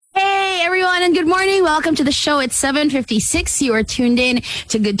everyone, and good morning. Welcome to the show. It's 7:56. You are tuned in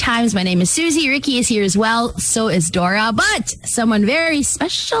to Good Times. My name is Susie. Ricky is here as well. So is Dora. But someone very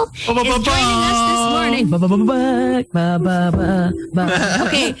special is joining us this morning.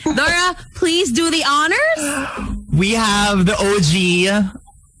 Okay, Dora, please do the honors. We have the OG,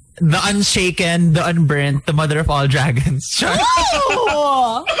 the unshaken, the unburnt, the mother of all dragons.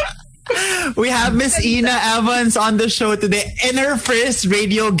 We have Miss Ina Evans on the show today in her first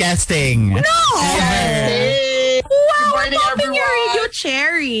radio guesting. No! Hey. Wow, Good morning, I'm popping your everyone. radio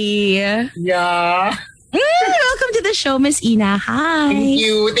cherry. Yeah. Welcome to the show, Miss Ina. Hi. Thank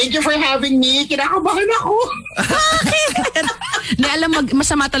you. Thank you for having me. Kinakabahan ako. Hindi, alam,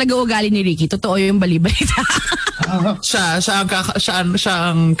 masama talaga ugali ni Ricky. Totoo yung balibalita. Siya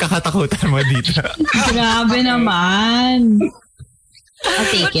ang kakatakutan mo dito. Grabe naman. I'll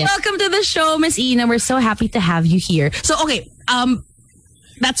take it. Welcome to the show, Miss Ina. We're so happy to have you here. So, okay,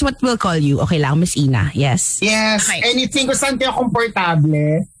 that's what we'll call you. Okay lang, Miss Ina. Yes. Yes. Okay. Anything kung saan kayo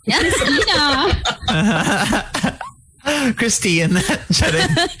komportable. Ina. Christine. Siya rin.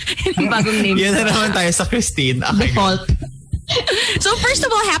 Yung bagong name. Yan na naman tayo sa Christine. Okay. Default. So, first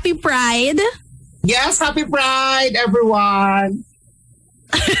of all, happy Pride. Yes, happy Pride, everyone.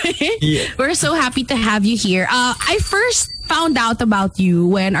 Yeah. We're so happy to have you here. I first found out about you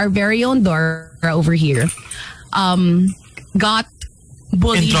when our very own Dora over here got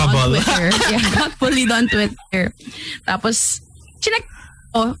bullied In trouble. on Twitter. Yeah, got bullied on Twitter. Tapos, chinek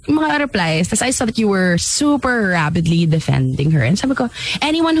yung mga replies. Tapos I saw that you were super rapidly defending her. And sabi ko,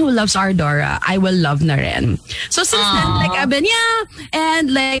 anyone who loves our Dora, I will love na rin. So since then, like, I've been,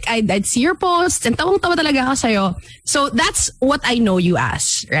 and like, I'd see your posts and tawang-tawa talaga ako sa'yo. So that's what I know you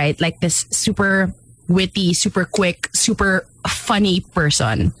as, right? Like this super witty, super quick, super funny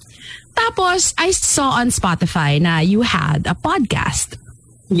person. Tapos, I saw on Spotify na you had a podcast.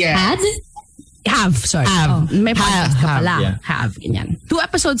 Yes. Ad? Have. May podcast ka pala. yeah. Have, ganyan. 2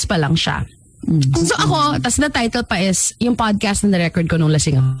 episodes pa lang siya. So ako, tas the title pa is yung podcast na na-record ko nung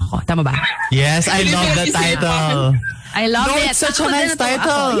lasing ako. Tama ba? Yes, I love the title. I love No, it. it's such a Ako, nice natuwa title.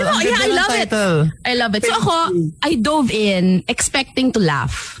 ako. Yeah, Ang ganda I ng love it. title. I love it. So ako, I dove in expecting to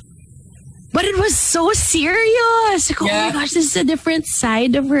laugh. But it was so serious. Like, oh my Yeah. gosh, this is a different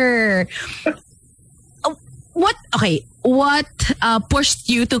side of her. What pushed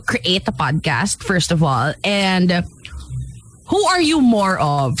you to create a podcast, first of all? And who are you more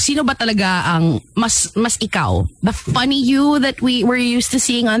of? Sino ba talaga ang mas ikaw? The funny you that we were used to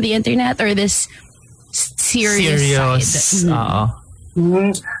seeing on the internet, or this serious side?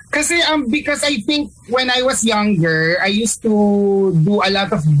 Oo. Kasi because I think when I was younger, I used to do a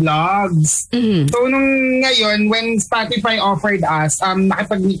lot of vlogs. So nung ngayon, when Spotify offered us,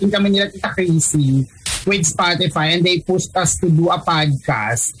 nakipag-meeting kami nila Tita Casey with Spotify, and they pushed us to do a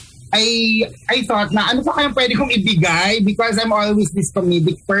podcast. I thought na ano pa kayang pwede kong ibigay, because I'm always this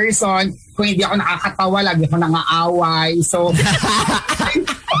comedic person. Kung hindi ako nakakatawa, lagi ako nangaaway. So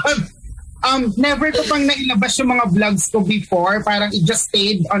never ko pang nailabas yung mga vlogs ko before. Parang it just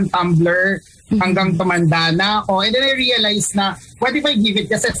stayed on Tumblr hanggang tumanda na ako. And then I realized na, what if I give it,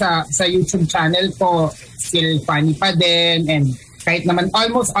 kasi sa YouTube channel ko, still funny pa din, and kahit naman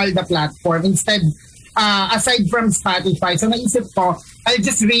almost all the platform. Instead, aside from Spotify, so naisip ko, I'll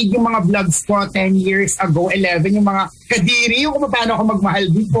just read yung mga vlogs ko 10 years ago, 11, yung mga kadiri, yung kung paano ako magmahal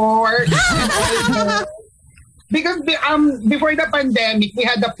before. Because before the pandemic, we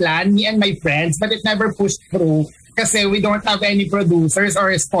had a plan, me and my friends, but it never pushed through kasi we don't have any producers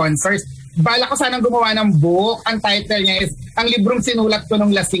or sponsors. Bala ko sanang gumawa ng book. Ang title niya is, ang librong sinulat ko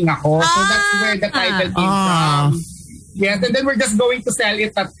nung lasing ako. So that's where the title came from. Yes, and then we're just going to sell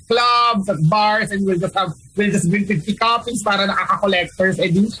it at clubs, at bars, and we'll just bring 50 copies para nakaka-collector's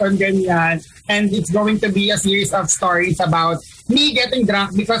edition, ganyan. And it's going to be a series of stories about me getting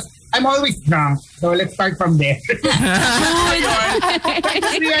drunk, because I'm always drunk. So let's start from there. I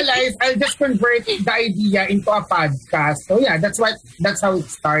just realized I'll just convert the idea into a podcast. So yeah, that's how it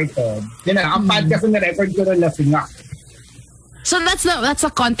started. You know, ang podcast na record ko na lasing ako. So that's a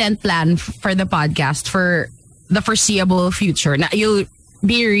content plan for the podcast for the foreseeable future. Now you'll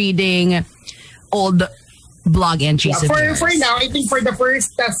be reading old blog entries. Yeah, of yours. for now, I think for the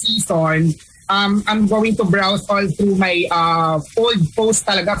first season, I'm going to browse all through my old posts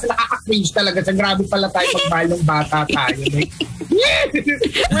talaga. Kasi nakaka-cringe talaga. Sa grabe pala tayo magmahal ng bata tayo.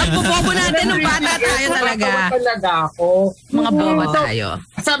 Ang bobo natin nung bata tayo talaga. Talaga ako. Mga bobo tayo.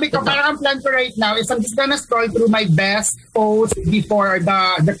 Sabi ko, parang ang plan ko right now is I'm just gonna scroll through my best posts before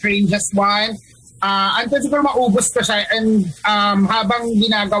the cringiest one. Until siguro maubos ko siya. And habang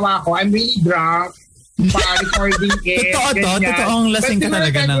ginagawa ko, I'm really drunk. Pa-recording it. Totoo to? Totoong lasing ka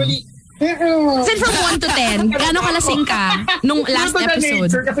talaga ng... Then from 1 to 10, gaano kalasing ka nung last episode?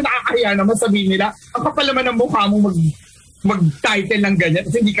 Nature, kasi nakakahiya naman sabihin nila, ang kapal naman ng mukha mo mag-title ng ganyan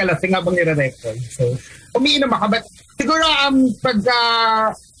kasi hindi ka lasing habang nire-record. So, umiinom ako. But siguro, pag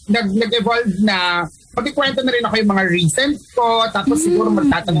nag-evolve na, pag-ikwento na rin ako yung mga recent ko, tapos siguro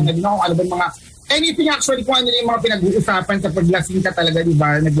magtatanong na din ako ano ba mga anything actually kung ano yung mga pinag-uusapan sa paglasing ka talaga, di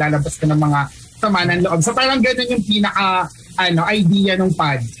ba? Naglalabas ka ng mga sama ng loob. So parang ganun yung pinaka idea ng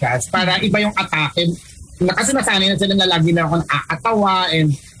podcast para iba yung atake. Kasi nasanay na sila na lagi na ako nakakatawa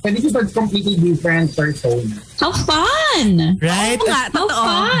and pwede ko sa completely different person. How fun! Right? Oo nga, totoo.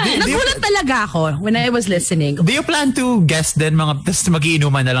 Nagulat talaga ako when I was listening. Do you plan to guest din mga, tapos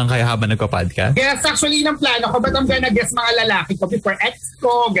magiinuman na lang kayo habang nagpa-podcast? Yes, actually ng plano ko, but I'm gonna guess mga lalaki ko before ex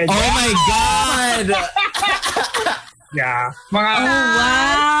ko, ganyan. Oh my God! Yeah. Mga,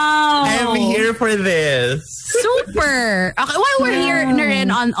 Wow! I'm here for this. Super! Okay, while we're here na rin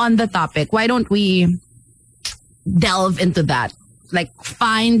on the topic, why don't we delve into that? Like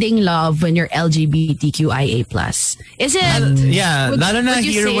finding love when you're LGBTQIA+. Is it? Lalo na would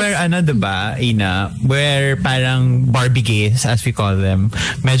you here say where diba, Ina, where parang Barbie gays, as we call them,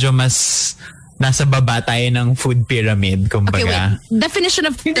 medyo mas nasa baba tayo ng food pyramid, kumbaga. Okay, wait. Definition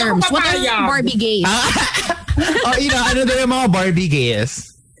of terms. What are Barbie gays? Ina, ano daw yung mga Barbie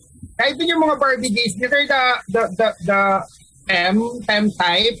gays? kahit din yung mga Barbie gays, these are the femme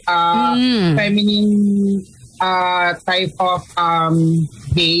type, feminine type of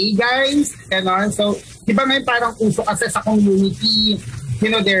gay guys, gano'n. So, di ba ngayon parang uso kasi sa community, you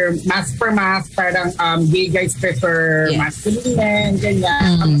know, they're mask per mask, parang gay guys prefer masculine men,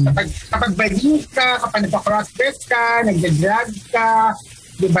 ganyan. Kapag bading ka, kapag nagpa-cross-dress ka, nagda-drag ka,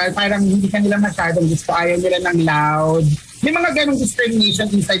 di ba, parang hindi ka nila masyadong gusto, ayaw nila ng loud. May mga ganong discrimination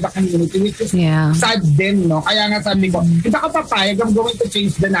inside the community, which is sad din, no? Kaya nga sabi ko, hindi ka papayag, I'm going to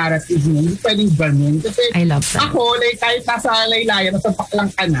change the narrative mo. Hindi pwedeng ganun. Kasi I love that. ako, like, kahit nasa laylayan, nasa paklang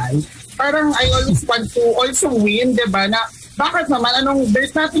kanal, parang I always want to also win, di ba, na bakit naman,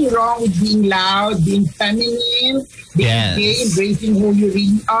 there's nothing wrong with being loud, being feminine, being gay, embracing who you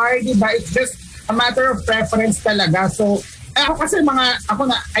really are, di ba? It's just a matter of preference talaga. So, ako kasi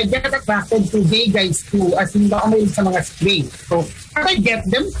I get attracted to gay guys too, as hindi ako mahilig sa mga straight. So, I get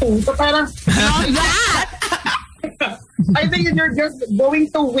them too. So, parang, I think you're just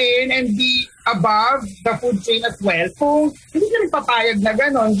going to win and be above the food chain as well. Kung hindi ka nagpapayag na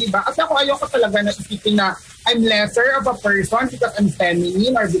gano'n, di ba? Kasi ako ayoko talaga na isipin na I'm lesser of a person because I'm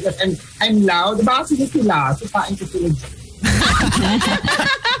feminine or because I'm loud. Diba kasi sila? Supain ko sila.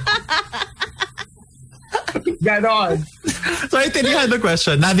 Ganon. So I think you had the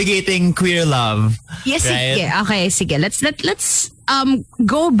question, navigating queer love. Yes, right? sige. Okay, sige. Let's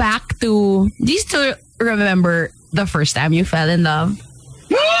go back to, do you still remember the first time you fell in love?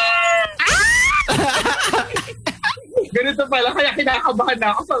 Ganito pala, kaya kinakabahan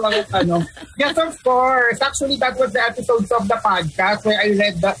na ako sa mga Yes, of course. Actually, that was the episodes of the podcast where I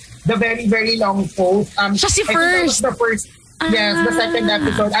read the very, very long post. Siya si first. That was the first. Yes, the second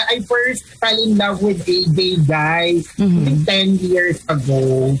episode. I first fell in love with a gay guy 10 years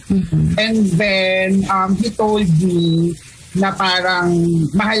ago. And then, he told me na parang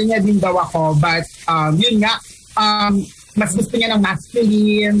mahal niya din daw ako. But, yun nga, mas gusto niya ng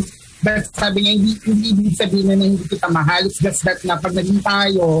masculine. But sabi niya, hindi sabihin na hindi kita mahal. It's just that na pag naging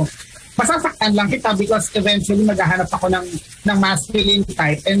tayo, masasaktan lang kita because eventually maghahanap ako ng masculine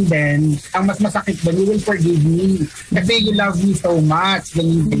type, and then ang mas masakit ba, you will forgive me kasi you love me so much,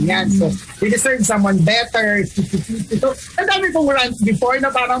 ganyan. So, you deserve someone better. So, ang dami kong rants before na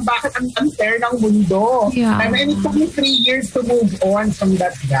parang bakit ang unfair ng mundo. And it took me 3 years to move on from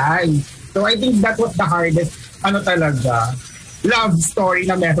that guy. So, I think that was the hardest, talaga, love story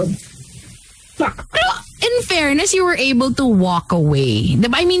na meron. Pero in fairness, you were able to walk away.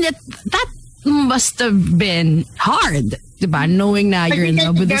 Diba? I mean, that must have been hard. Diba? Knowing na you're in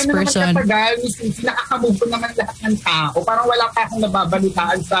love with this person. Nakakamove ko naman lahat ng tao. Parang wala pa akong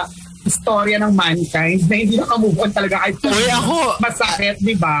nababalitaan sa istorya ng mankind na hindi nakamove on talaga kahit masakit,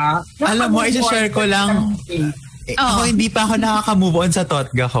 diba? Alam mo, isa-share ko lang. Ako hindi pa ako nakaka-move on sa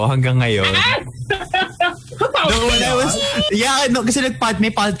Totga ko hanggang ngayon. Kasi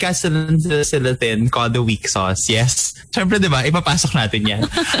may podcast sila din called The Weak Sauce. Yes. Siyempre, diba? Ipapasok natin yan.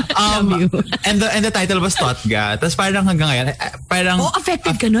 And the title was Totga. Tapos parang hanggang ngayon,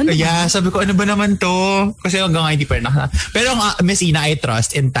 affected ka nun? Yeah, sabi ko, ano ba naman to? Kasi hanggang ngayon, hindi pa rin Pero Miss Ina, I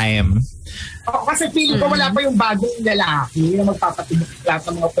trust in time. Kasi feeling ko wala pa yung bagong lalaki na magpapatibok lahat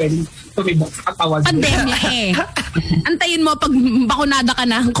ng mga pwedeng tumibok sa katawan. Pandemya Antayin mo pag bakunada ka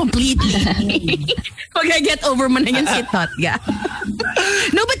na completely. Pag get over mo na yun si Totga.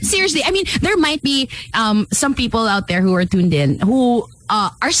 No, but seriously, I mean, there might be some people out there who are tuned in who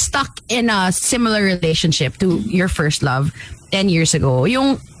are stuck in a similar relationship to your first love 10 years ago.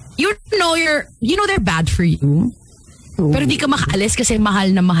 You know they're bad for you. Pero di ka makaalis kasi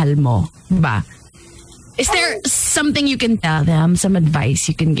mahal na mahal mo. Diba? Is there something you can tell them? Some advice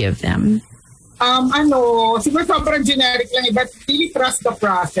you can give them? Siguro sobrang generic lang, but really trust the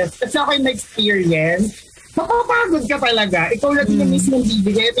process. Kasi ako yung experience, mapapagod ka talaga. Ikaw lang yung mismo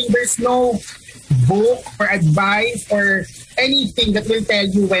bibigay. I think there's no book or advice or anything that will tell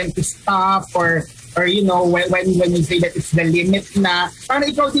you when to stop or you know, when you say that it's the limit na. Parang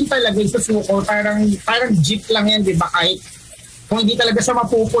ikaw din talaga yung susuko. Parang jeep lang yan, di ba? Kahit kung hindi talaga siya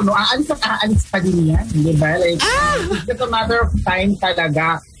mapupuno, aalis pa din yan. Di ba? Like, it's just a matter of time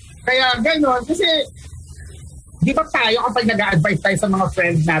talaga. Kaya gano'n, kasi di ba tayo kapag nag-a-advise tayo sa mga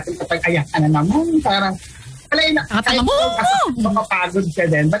friends natin kapag ayak ka na naman, parang kahit mapapagod ka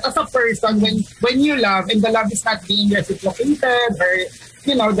din. But as a person, when you love and the love is not being reciprocated or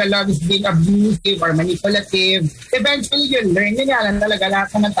you know, the love is being abusive or manipulative, eventually you'll learn. Yun nga lang talaga,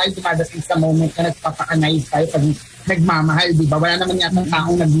 lahat naman tayo dumadating sa moment na nagpapakanize tayo pag nagmamahal, di ba? Wala naman yata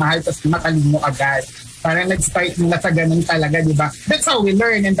taong nagmahal tapos matalino agad. Parang nag-start mula sa ganun talaga, di ba? That's how we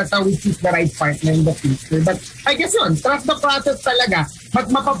learn and that's how we choose the right partner in the future. But I guess yun, trust the process talaga.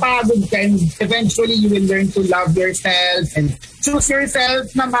 Mapapagod ka and eventually you will learn to love yourself and choose yourself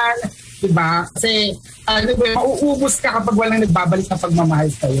naman, di ba? Kasi mauubos ka kapag walang nagbabalik na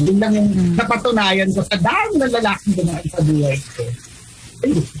pagmamahal sa'yo. Yun lang yung napatunayan ko sa dami ng lalaki na sa buhay ko.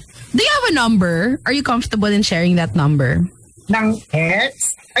 Do you have a number? Are you comfortable in sharing that number? Ng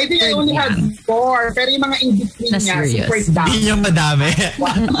ex? I think I only had 4. Pero yung mga in-between niya, super down. Hindi yung madami.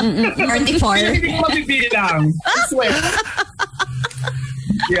 44? Hindi ko mabibilang. I swear.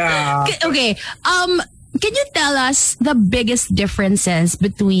 Yeah. Okay. Can you tell us the biggest differences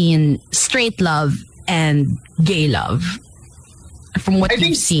between straight love and gay love? From what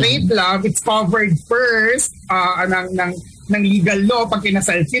you've seen. I think straight love, it's covered first ng legal law pag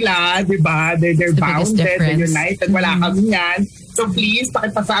kinasal sila, di ba? They're bounded, they're united, wala kami yan. So please,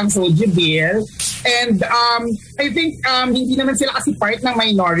 pakipasa ang Soji bill. And I think hindi naman sila kasi part ng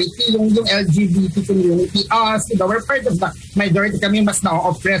minority, yung LGBT community. Us, diba? We're part of the majority. Kami mas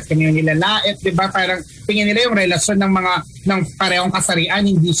na-oppress, kami yung nilalait, di ba? Parang tingin nila yung relasyon ng parehong kasarian,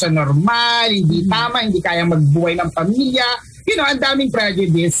 hindi siya normal, hindi tama, hindi kayang magbuhay ng pamilya. You know, ang daming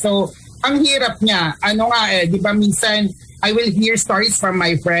prejudice. So, ang hirap niya, di ba minsan, I will hear stories from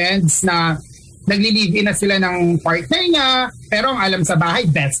my friends na nagli-live-in na sila ng partner niya, pero ang alam sa bahay,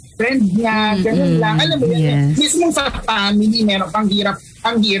 best friend niya, ganun lang. Alam mo yan, mismo sa family, meron pang hirap,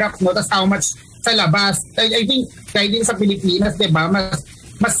 no? Tapos how much sa labas. I think, kahit din sa Pilipinas, di ba,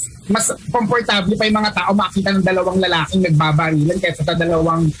 mas komportable pa yung mga tao makita ng dalawang lalaking nagbabarilan kaysa sa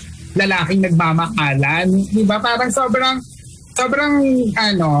dalawang lalaking nagmamakalan. Di ba? Parang sobrang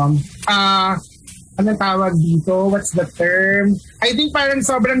anong tawag dito? What's the term? I think parang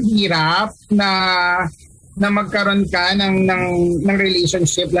sobrang hirap na magkaroon ka ng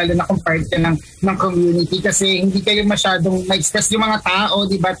relationship, lalo na kung part ka ng community kasi hindi kayo masyadong ma-express yung mga tao,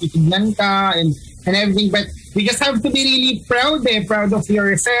 di ba? Titignan ka and everything. But we just have to be really proud of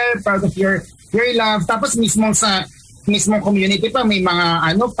yourself, proud of your love. Tapos mismong community pa, may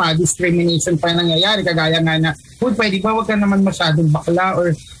mga discrimination pa nangyayari. Kagaya nga na, pwede ba wag ka naman masyadong bakla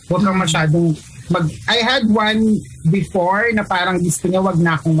or wag kang masyadong I had one before na parang gusto niya wag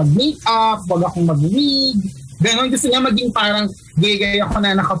na akong mag-makeup, wag akong mag-wig. Ganon, gusto niya maging parang gay ako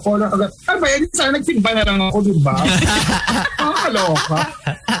na nakapolo. Ba yan? Sana nagsimba na lang ako, diba? Kaloka.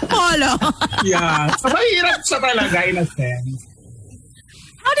 Polo. Yeah. So, mahirap siya talaga in a sense.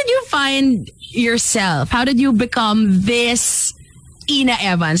 How did you find yourself? How did you become this Ina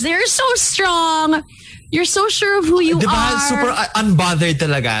Evans? They're so strong. You're so sure of who you diba, are. Super unbothered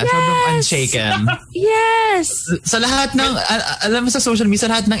talaga. Yes. Sobrang unshaken. Yes. Sa lahat ng, alam mo sa social media,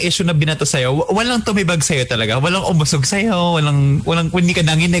 sa lahat ng issue na binato sa'yo, walang tumibag sa'yo talaga. Walang umusog sa'yo. Walang hindi ka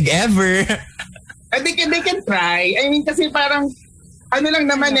nanginig ever. They can try. I mean, kasi parang, lang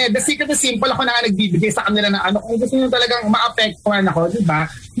naman the secret is simple. Ako na nga nagbibigay sa kanila na kung gusto nyo talagang ma-apektuhan ako, diba?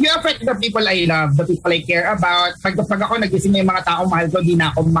 You affect the people I love, the people I care about. Pag ako nagising na yung mga tao mahal ko, di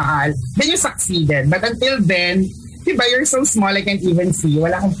na ako mahal. Then you succeeded. But until then, diba, you're so small, I can't even see.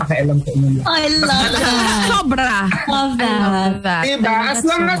 Wala akong pakialam sa inyo. I love that. Sobra. Love that. Diba? As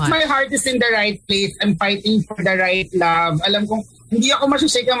long as my heart is in the right place, I'm fighting for the right love. Alam kong, hindi ako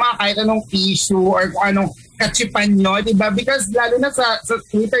masusake ng mga kahit anong issue or kung anong kachipan nyo, diba? Because lalo na sa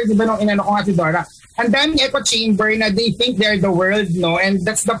Twitter, diba, nung inano ko nga si Dora, ang daming echo chamber na they think they're the world, no? And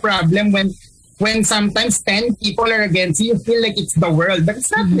that's the problem when when sometimes 10 people are against you, you feel like it's the world. But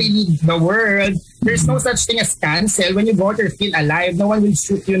it's not really the world. There's no such thing as cancel. When you go out, you're still alive. No one will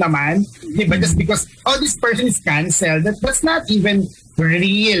shoot you naman. Diba? Just because, this person is canceled. That's not even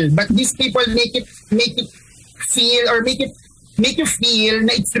real. But these people make it feel or make you feel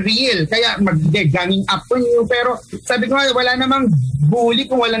na it's real. Kaya mag-ganging up on you. Pero sabi ko, wala namang bully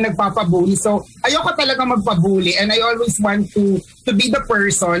kung walang nagpapabully. So ayoko talaga magpabully, and I always want to be the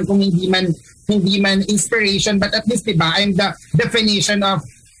person, kung hindi man inspiration, but at least diba, I'm the definition of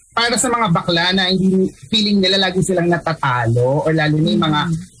para sa mga bakla na hindi feeling nila lagi silang natatalo, or lalo na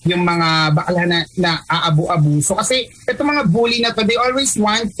yung mga bakla na aabu-abuso. Kasi itong mga bully na to, they always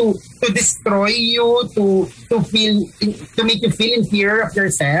want to destroy you, to make you feel inferior of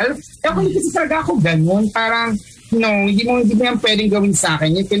yourself. Kaya kung kasi talaga ako ganun, parang no, hindi mo yan pwedeng gawin sa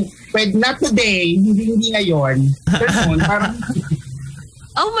akin. Pwede not today, hindi ngayon. Ganun, parang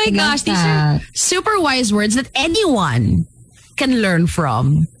oh my gosh, these are super wise words that anyone can learn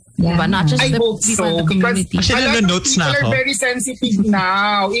from. Yeah. Diba? Not just I the hope people in so, the community. because a lot of people are very sensitive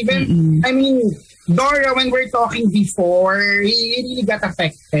now. Even, I mean, Dora, when we're talking before, he really got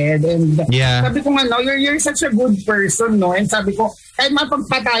affected. And sabi ko nga, no, you're such a good person, no? And sabi ko, kahit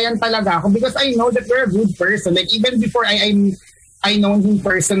mapagpatayan talaga ako because I know that you're a good person. Like, even before I know him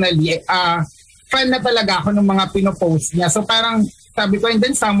personally, fan na talaga ako ng mga pinopost niya. So parang, sabi ko, and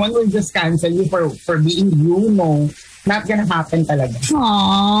then someone will just cancel you for being you, no? Not gonna happen talaga.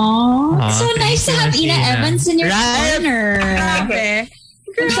 Aww. It's so nice to have Ina Evans in your corner. Grabe.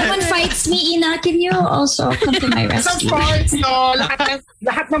 If someone fights me, Ina, can you also come to my rescue? Of course, no.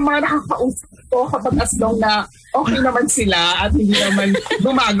 Lahat ng mga nakakausap ko kapag as long na okay naman sila at hindi naman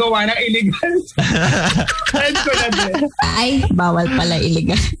gumagawa ng illegal. Friend ko na din. Ay, bawal pala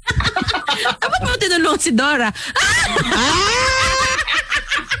illegal. Dapat mo tinulong si Dora.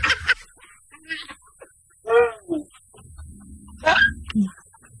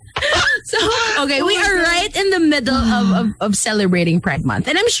 So, okay, we are right in the middle of celebrating Pride Month.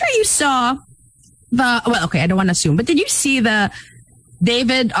 And I'm sure you saw I don't want to assume, but did you see the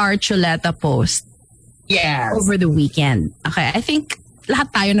David Archuleta post? Yes. Over the weekend. Okay, I think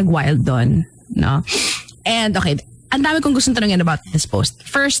lahat tayo nag-wild doon, no? And okay, ang dami kong gustong tanungin about this post.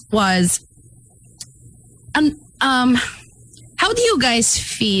 First was, how do you guys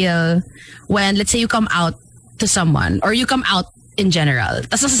feel when, let's say, you come out to someone or you come out in general,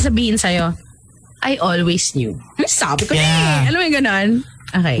 tapos sasabihin sa'yo, I always knew. Sabi ko alam mo yung ganon?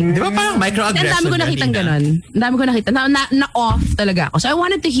 Okay. Di ba parang microaggression? Ang dami ko nakitang ganon. Ang dami ko nakita. Na-off talaga ako. So I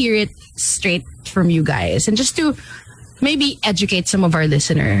wanted to hear it straight from you guys. And just to maybe educate some of our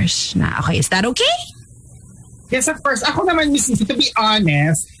listeners na, okay, is that okay? Yes, of course. Ako naman, Miss Sissy, to be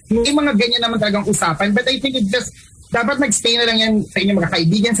honest, may mga ganyan naman talagang usapan. But I think it just, dapat nag-stay na lang yan sa inyong mga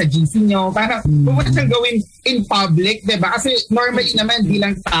kaibigan, sa GC nyo. Parang, huwag siyang gawin in public, diba? Kasi normally naman,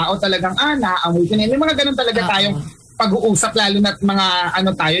 bilang tao talagang, naamoy ko na. May mga ganun talaga tayong pag-uusap, lalo na mga,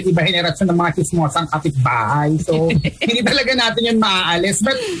 tayo, diba, henerasyon ng mga chismosang kapitbahay. So, hindi talaga natin yun maaalis.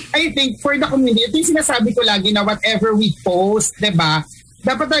 But I think for the community, ito yung sinasabi ko lagi na whatever we post, diba,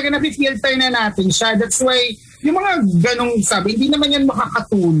 dapat talaga na-filter na natin siya. That's why, yung mga ganong sabi, hindi naman yan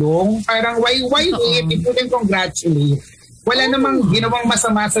makakatulong. Parang why if you can congratulate? Wala namang ginawang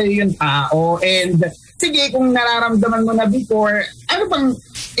masama sa yung tao. And sige, kung nararamdaman mo na before,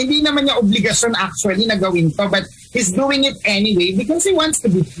 hindi naman niya obligasyon actually na gawin to, but he's doing it anyway because he wants to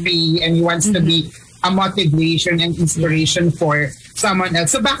be free and he wants to be a motivation and inspiration for someone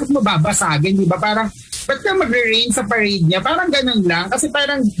else. So bakit mo babasagin, di ba? Parang, ba't ka magre-rain sa parade niya? Parang ganun lang. Kasi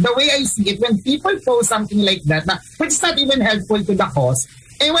parang the way I see it, when people post something like that, which is not even helpful to the cause,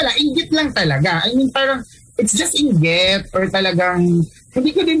 wala, inggit lang talaga. I mean, parang, it's just inggit or talagang,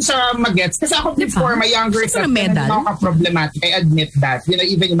 hindi ko din siya magets. Kasi ako before, my younger self, problematic. I admit that. You know,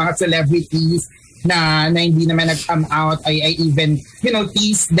 even yung mga celebrities na hindi naman nag-come out, I even,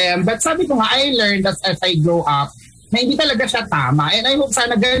 tease them. But sabi ko nga, I learned as I grow up, na hindi talaga siya tama. And I hope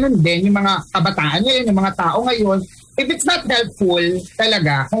sana ganun din yung mga kabataan ngayon, yung mga tao ngayon. If it's not helpful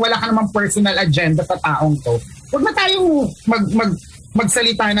talaga, kung wala ka namang personal agenda sa taong to, huwag na tayong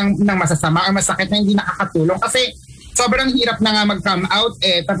magsalita ng masasama or masakit na hindi nakakatulong. Kasi sobrang hirap na nga mag-come out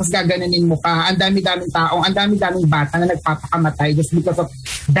tapos gaganunin mo pa. Ang dami-daming taong, ang dami-daming bata na nagpapakamatay just because of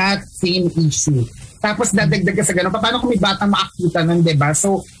that same issue. Tapos dadagdag ka sa ganun. Paano kung may bata makakita nun, diba?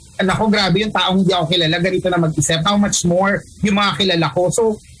 So, nako, grabe yung taong hindi ako kilala, ganito na mag-isip. How much more yung mga kilala ko.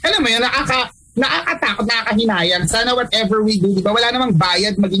 So, alam mo yun, nakakatakot, nakakahinayang. Sana whatever we do, di ba, wala namang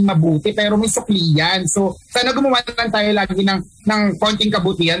bayad maging mabuti, pero may sukli yan. So, sana gumawa lang tayo lagi ng konting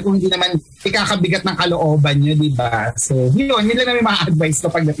kabutihan kung hindi naman ikakabigat ng kalooban nyo, di ba? So, yun lang namin ma-advise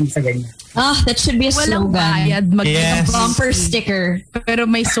ko pagdating sa ganyan. That should be a Walang slogan. bayad A bumper sticker. Pero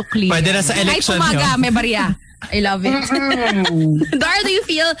may sukli. Pwede na sa election kahit umaga, may barya. I love it. Dara, do you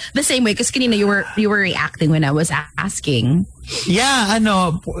feel the same way? Because kanina you were reacting when I was asking. Yeah,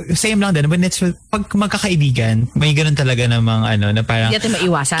 same lang din. When it's pag magkakaibigan, may ganun talaga namang na parang... Hindi natin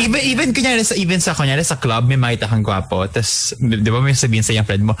maiwasan. Even kunyari sa club, may makita kang gwapo. Tapos, di ba may sabihin sa yung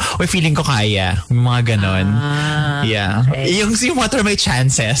friend mo, uy, feeling ko kaya. Mga ganon. Yeah. Okay. Yung what are my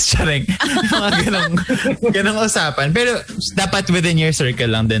chances? Charing. Mga ganong usapan. Pero, dapat within your circle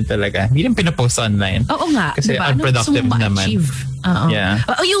lang din talaga. Hindi rin pinapost online. Oo nga. Kasi diba? unproductive naman. Yeah.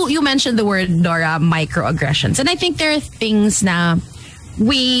 You mentioned the word, Dora, microaggressions. And I think there are things na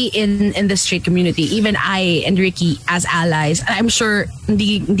we in the straight community, even I and Ricky as allies, I'm sure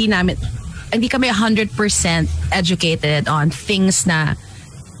hindi kami 100% educated on things na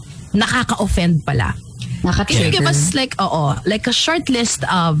nakaka-offend pala. Can you give us like a short list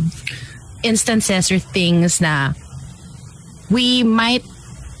of instances or things na we might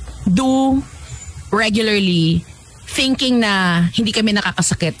do regularly thinking na hindi kami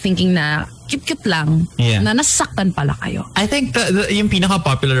nakakasakit, thinking na cute-cute lang, na nasasaktan pala kayo? I think yung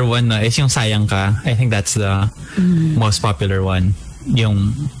pinaka-popular one is yung sayang ka. I think that's the most popular one.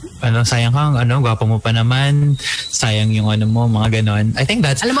 Yung sayang ka, gwapo mo pa naman, sayang yung mo, mga ganon. I think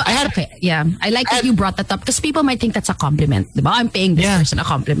that's... Alam mo, I like that you brought that up because people might think that's a compliment. Diba? I'm paying this person a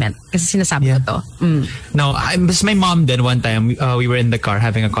compliment kasi sinasabi ko to. No, my mom then one time, we were in the car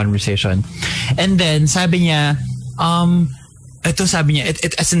having a conversation. And then, sabi niya, ito sabi niya,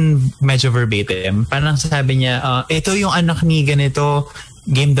 it as in medyo verbatim, parang sabi niya, ito yung anak ni ganito,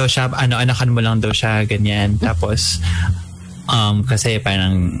 game daw siya, anakan mo lang daw siya, ganyan. Tapos, kasi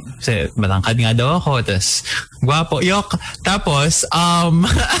parang matangkad nga daw ako, tapos gwapo, yok. Tapos,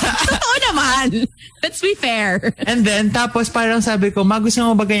 oo naman. Let's be fair. And then, tapos parang sabi ko, gusto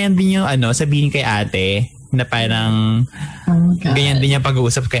mo ba ganyan din yung sabihin kay ate? Na parang ganyan din niya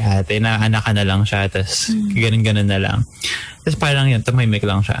pag-uusap kay ate na anak ka na lang siya, tapos ganun na lang. Tapos parang yun, tumahimik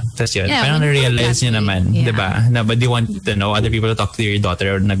lang siya. Tapos yun, parang na-realize niya naman, diba? Na but you want to know other people to talk to your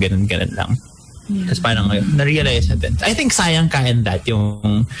daughter or na ganun lang. Tapos parang na-realize natin. I think sayang ka in that,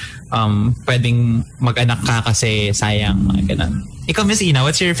 yung pwedeng mag-anak ka kasi sayang, ganun. Ikaw, Miss Ina,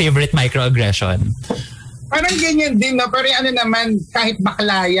 what's your favorite microaggression? Parang ganyan din, no? Pero naman, kahit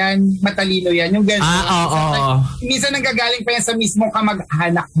bakla yan, matalino yan. Yung ganyan. Minsan nanggagaling pa yan sa mismong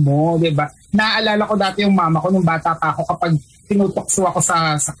kamag-anak mo, di ba? Naaalala ko dati yung mama ko nung bata pa ako kapag tinutokso ako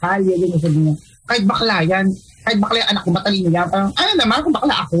sa kalye, ganyan sabi niya, kahit bakla yan anak ko, matalino yan. Parang, naman kung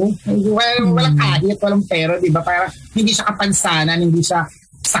bakla ako? Walang kahit, walang pero, di ba? Parang hindi siya kapansanan, hindi siya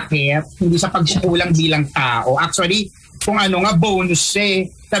sakit, hindi siya pagkukulang bilang tao. Actually, kung bonus siya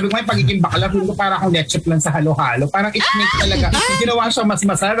eh. Sabi ko, may pagiging bakla, ko para akong leche plan sa halo-halo. Parang it makes talaga, ginawa siya mas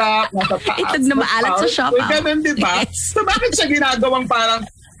masarap, nasa taas. Itag na maalat sa shop. Ganun, di ba? Yes. So, bakit siya ginagawang parang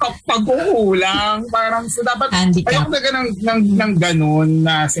pagkukulang? Parang, so dapat, ayoko na ng ganun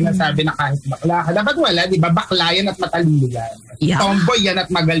na sinasabi na kahit bakla ka. Dapat wala, di ba? Bakla yan at matalino yan. Yeah. Tomboy yan at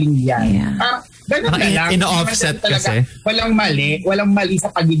magaling yan. Yeah. Parang, ganun na lang. Ino-offset kasi. Walang mali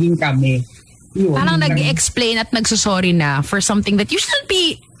sa pagiging kami. Yun, parang nag-explain at nagsusorry na for something that you shouldn't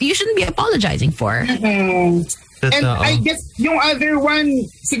be apologizing for. Mm-hmm. And I guess yung other one,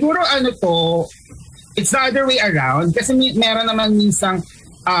 siguro it's the other way around kasi meron naman minsang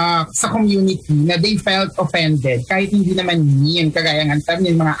sa community na they felt offended kahit hindi naman mean, kagaya ng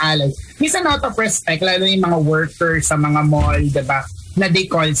mga alay. Minsan out of respect, lalo yung mga workers sa mga mall, diba? Na they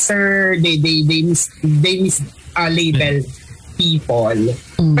call sir, they label people.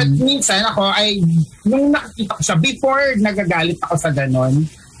 But minsan nung nakikita ko siya, before nagagalit ako sa ganon,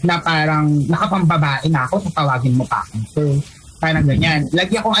 na parang nakapambabae na ako, tatawagin mo pa ako. So, parang ganyan.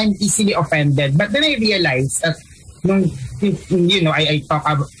 Lagi ako, I'm easily offended. But then I realized that nung, I talk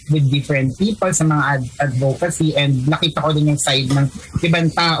with different people sa mga advocacy and nakita ko din yung side ng ibang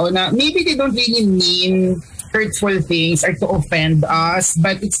tao na maybe they don't really mean hurtful things or to offend us,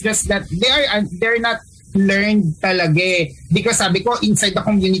 but it's just that they're not learned talaga eh. Because sabi ko, inside the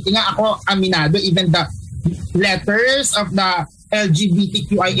community nga, ako aminado, even the letters of the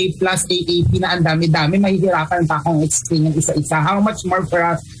LGBTQIA plus AAP na ang dami-dami, mahihirapan pa akong explain ng isa-isa. How much more for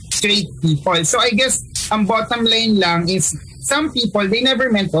us straight people? So I guess, ang bottom line lang is, some people, they never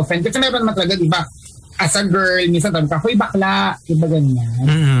meant to offend. Kasi meron naman talaga, di ba, as a girl, minsan sabi ka, hoy bakla, diba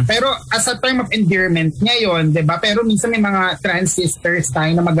ganyan. Pero as a term of endearment ngayon, diba? Pero minsan may mga trans sisters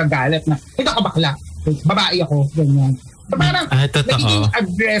tayo na magagalit na, hindi ako bakla, babae ako, ganyan. So parang nagiging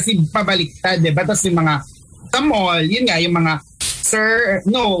aggressive pabaliktad, diba? Tapos yung mga sa mall, yun nga, yung mga, sir,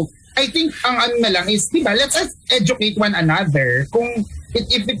 no, I think ang ano na lang is, diba, let's educate one another. Kung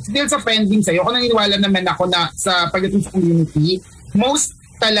if it feels offending sa'yo, kung naniniwala naman ako na sa pagdating sa community, most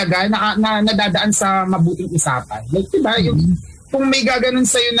talaga nadadaan sa mabuting usapan. Like, diba, yung, kung may gaganon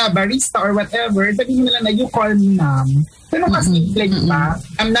sa'yo na barista or whatever, sabihin mo na you call me ma'am. Pero kasi, like, diba,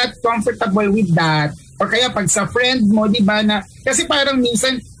 I'm not comfortable with that. Or kaya pag sa friend mo, diba, na, kasi parang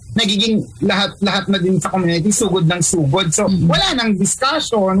minsan, nagiging lahat na din sa community sugod ng sugod. So, wala nang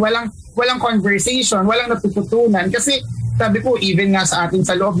discussion, walang conversation, walang natututunan. Kasi, sabi ko, even nga sa atin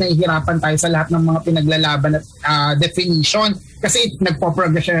sa loob, nahihirapan tayo sa lahat ng mga pinaglalaban at definition. Kasi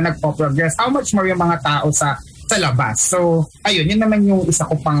nagpo-progress siya na nagpo-progress. How much more yung mga tao sa labas? So, ayun, yun naman yung isa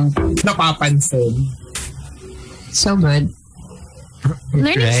ko pang napapansin. So good.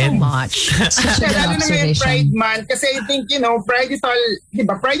 Learning so much. Lalo na ngayon Pride Month. Kasi I think, Pride is all,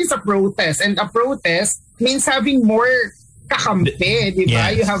 diba? Pride is a protest. And a protest means having more kakampi,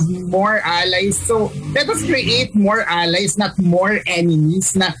 diba? Yes. You have more allies. So, let us create more allies, not more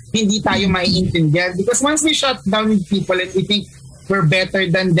enemies na hindi tayo maiintindihan. Because once we shut down with people and we think we're better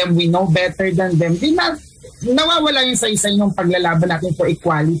than them, we know better than them, di na, nawawala yung saysay ng paglalaban natin for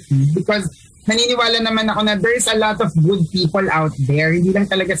equality. Because naniniwala naman ako na there's a lot of good people out there. Hindi lang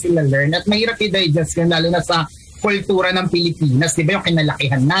talaga sila learn. At mahirap i-digest yan, lalo na sa kultura ng Pilipinas. Di ba yung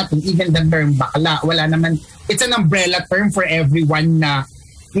kinalakihan natin? Even the term bakla, wala naman, it's an umbrella term for everyone na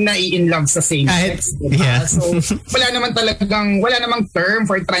in love sa same sex. Diba? Yeah. So, wala namang term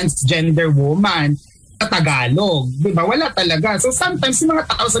for transgender woman sa Tagalog. Di ba? Wala talaga. So, sometimes yung mga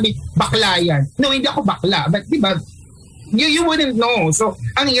tao sabi, bakla yan. No, hindi ako bakla. But di ba, you wouldn't know. So,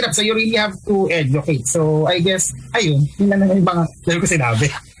 ang hirap. So, you really have to educate. So, I guess, ayun, yun na naman yung mga ko sinabi.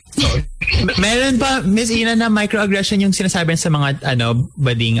 Sorry. Meron pa, Miss Ina, na microaggression yung sinasabi sa mga,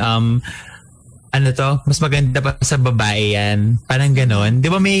 bading, mas maganda pa sa babae yan. Parang ganon.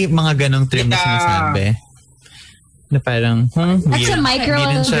 Di ba may mga ganong term na sinasabi? Na parang, that's a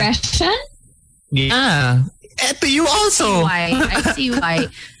microaggression? Yeah. To you also. I see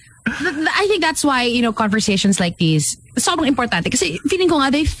why. I think that's why, conversations like these, sobrang importante. Kasi feeling ko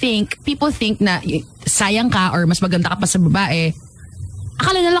nga, people think na sayang ka or mas maganda ka pa sa babae.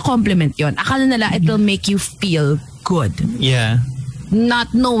 Akala nila compliment yon. Akala nila it will make you feel good. Yeah.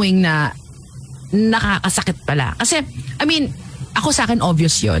 Not knowing na nakakasakit pala. Kasi, ako sa akin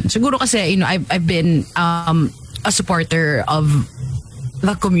obvious yon. Siguro kasi, I've been a supporter of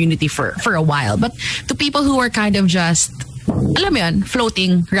the community for a while. But to people who are kind of just alam mo yun,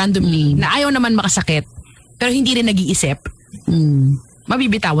 floating randomly, na ayaw naman makasakit, pero hindi rin nag-iisip,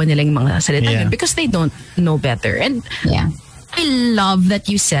 mabibitawan nila yung mga salita yun because they don't know better. And I love that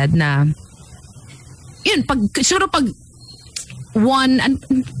you said na, yun, siguro pag one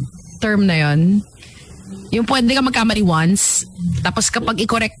term na yun, yung pwede ka magkamali once, tapos kapag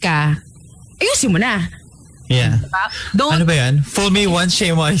i-correct ka, ayusin mo na. Yeah. Diba? Ano ba yan? Fool me once,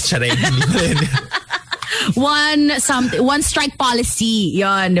 shame once. Charay. One strike policy,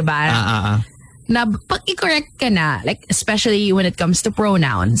 yon, di ba? Na pag i-correct ka na, like especially when it comes to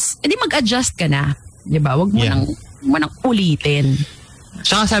pronouns, edi mag-adjust ka na, di ba? Wag mo nang ulitin.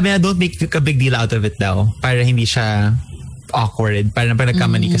 Tsaka sabi na, don't make a big deal out of it daw, para hindi siya awkward, para pag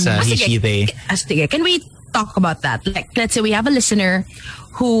nagkamali ka sa he, they. Sige, can we talk about that? Like, let's say we have a listener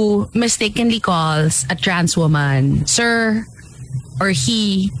who mistakenly calls a trans woman sir or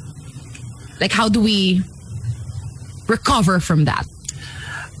he. Like, how do we recover from that?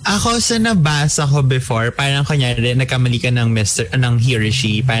 Ako, sa nabasa ko before, parang kunyari, nagkamali ka ng he or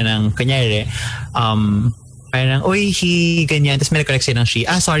she, parang kunyari, parang, uy, he, ganyan, tapos may nag-correct sa'yo ng she,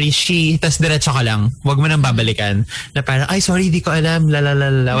 sorry, she, tapos diretso ka lang, wag mo nang babalikan, na parang, ay, sorry, di ko alam,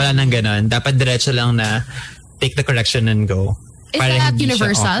 wala nang ganon, dapat diretso lang na take the correction and go. Is that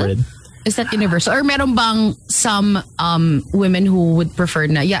universal? Is that universal? Or meron bang some women who would prefer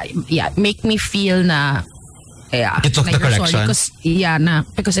na, make me feel na, you took the correction?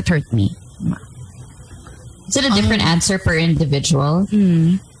 Because it hurt me. Is it a different answer per individual?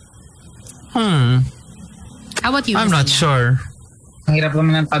 How about you? I'm not sure. Ang hirap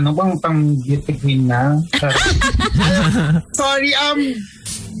naman ng tanong, pang beauty queen na. Sorry,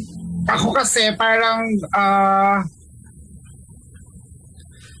 ako kasi parang,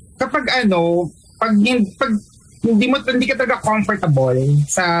 kapag pag hindi ka talaga comfortable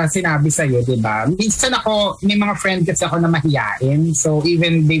sa sinabi sa'yo, di ba? Minsan may mga friends kasi ako na mahiyain. So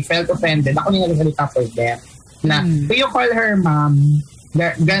even they felt offended, ako nang nagsalita for them. Na, do you call her ma'am?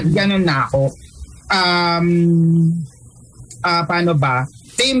 Ganon na ako. Paano ba?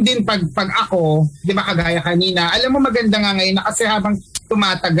 Same din pag ako, di ba kagaya kanina, alam mo maganda nga ngayon na kasi habang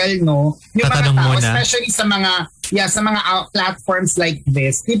tumatagal, no, yung mga tao, especially sa mga platforms like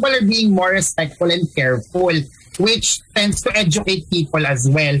this, people are being more respectful and careful, which tends to educate people as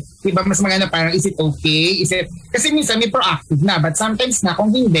well. Diba, mas maganda parang, is it okay? Kasi minsan may proactive na, but sometimes na,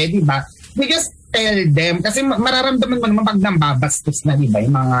 kung hindi, diba, we just tell them. Kasi mararamdaman mo naman pag nambabastos na, diba,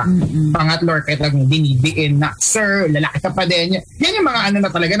 yung mga pangatlo or kahit lang dinidiin na, sir, lalaki ka pa din. Yan yung mga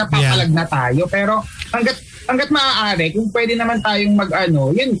na talaga, napapalag na tayo. Pero hanggat maaari, kung pwede naman tayong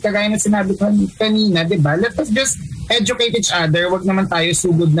yun, kagaya na sinabi ko kanina, diba, let us just educate each other. Wag naman tayo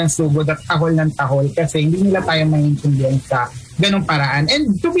sugod ng sugod at tahol ng tahol kasi hindi nila tayo maintindihan sa ganung paraan.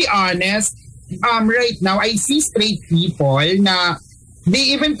 And to be honest, right now, I see straight people na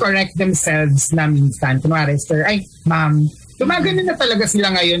they even correct themselves na minsan. Kunwari, sir, ay, ma'am, gumagano na talaga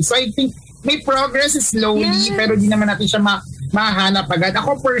sila ngayon. So I think may progress slowly, pero di naman natin siya mahanap agad.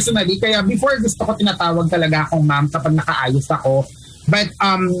 Ako personally, kaya before gusto ko tinatawag talaga akong ma'am kapag nakaayos ako. But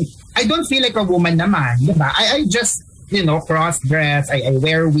I don't feel like a woman naman, diba? I just, cross-dress, I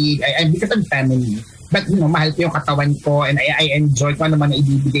wear wig, because I'm feminine. But, mahal ko yung katawan ko and I enjoy ko ano man na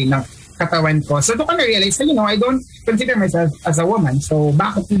ibibigay ng katawan ko. So, doon ko na-realize na, I don't consider myself as a woman. So,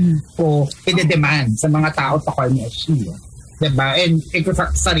 bakit ko i-demand sa mga tao to call me a she? Diba? And ito sa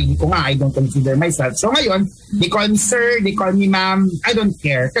sarili ko nga, I don't consider myself. So, ngayon, they call me sir, they call me ma'am, I don't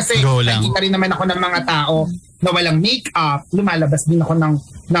care. Kasi, nakita rin naman ako ng mga tao na walang makeup, lumalabas din ako ng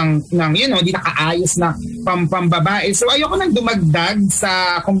di nakaayos na pambabae. So ayoko nang dumagdag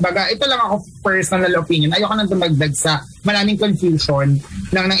sa, kumbaga, ito lang ako personal opinion, ayoko nang dumagdag sa maraming confusion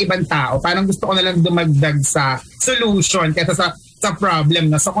ng ibang tao. Parang gusto ko na lang dumagdag sa solution kaysa sa problem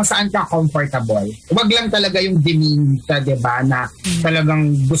na. So kung saan ka comfortable. Wag lang talaga yung demean ka, diba, na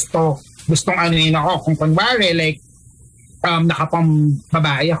talagang gustong ako. Kung kunwari, like,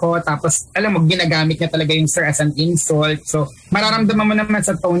 nakapambabae ako, tapos alam mo, ginagamit niya talaga yung sir as an insult. So, mararamdaman mo naman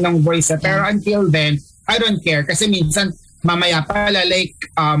sa tone ng voice. Pero until then, I don't care. Kasi minsan, mamaya pala, like,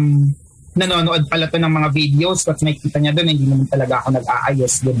 nanonood pala to ng mga videos, kasi nakikita niya doon, hindi naman talaga ako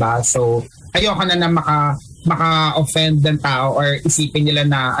nag-aayos, diba? So, ayoko na maka-offend ng tao or isipin nila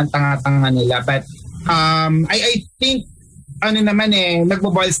na ang tanga-tanga nila. But, I think,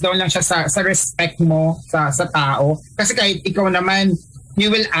 nagbo-boils down lang siya sa respect mo sa tao. Kasi kahit ikaw naman, you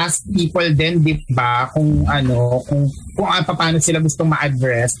will ask people din, di ba, kung paano sila gustong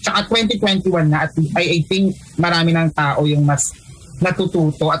ma-address. Tsaka 2021 na, at I think marami ng tao yung mas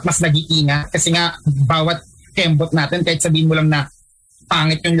natututo at mas nag-iingat. Kasi nga, bawat kembot natin, kahit sabihin mo lang na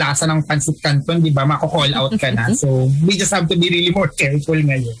pangit yung lasa ng pansit canton, di ba, mako-call out ka na. So, we just have to be really more careful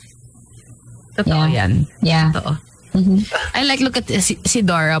ngayon. Totoo yan. Yeah. Totoo. I look at si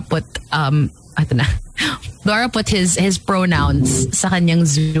Dora put Dora put his pronouns sa kanyang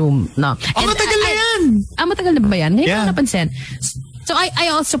Zoom, no. Matagal na yan. Matagal na ba yan? Ngayon ko napansin. So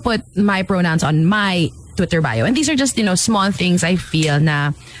I also put my pronouns on my Twitter bio, and these are just small things I feel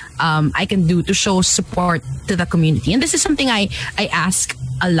na I can do to show support to the community. And this is something I ask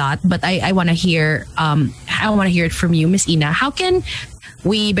a lot, but I want to hear it from you, Miss Ina. How can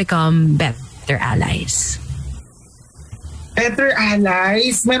we become better allies? Better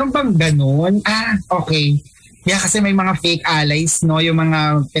allies? Meron bang ganun? Okay. Yeah, kasi may mga fake allies, no? Yung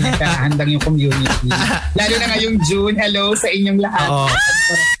mga pinagkahandang yung community. Lalo na ngayong June. Hello sa inyong lahat.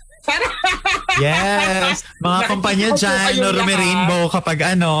 Yes. Mga kumpanya dyan, may rainbow kapag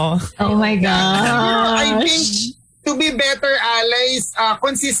Oh my God. I think to be better allies,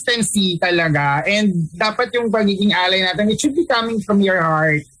 consistency talaga. And dapat yung pagiging ally natin, it should be coming from your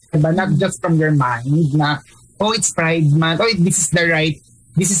heart. Diba? Not just from your mind na, it's Pride Month. This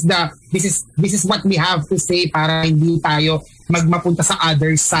is what we have to say para hindi tayo mapunta sa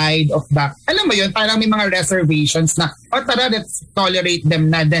other side of the, alam mo yun, parang may mga reservations na, tara, let's tolerate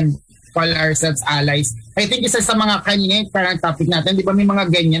them na, then call ourselves allies. I think isa sa mga kanina, parang topic natin, di ba may mga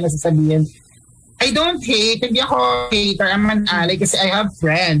ganyan na sasabihin, I don't hate, hindi ako hater, I'm an ally kasi I have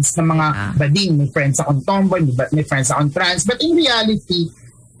friends na mga bading, may friends akong tomboy, may friends akong trans, but in reality,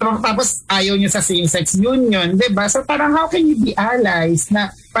 tapos ayaw nyo sa same-sex union, diba? So parang how can you be allies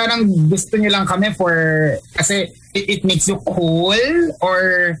na parang gusto nyo lang kami kasi it makes you cool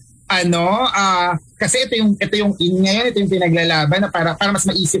or kasi ito yung in ngayon, ito yung pinaglalaban na para mas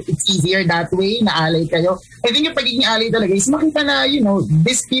maisip, it's easier that way na ally kayo. I think yung pagiging ally talaga is makita na,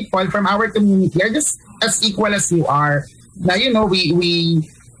 these people from our community are just as equal as you are. Na, you know, we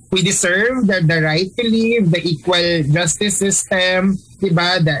deserve the right to live, the equal justice system,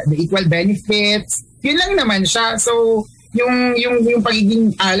 diba? The equal benefits. Yun lang naman siya. So, yung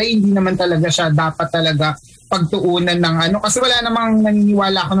pagiging alay, hindi naman talaga siya dapat talaga pagtuunan ng ano. Kasi wala namang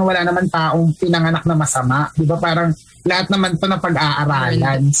naniniwala ko na wala naman taong pinanganak na masama. Diba? Parang lahat naman to na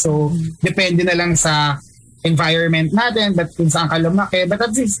pag-aaralan. So, depende na lang sa environment natin, but kung saan ka lumaki. But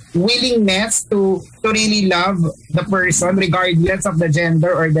at least willingness to really love the person regardless of the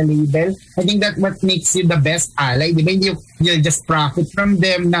gender or the label. I think that what makes you the best ally. Di ba? You'll just profit from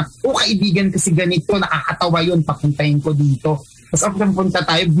them na, kaibigan kasi ganito, nakakatawa yun, papuntahin ko dito. Tapos often punta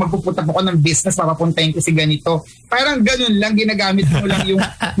tayo, magpupunta po ko ng business, papapuntahin ko si ganito. Parang ganun lang, ginagamit mo lang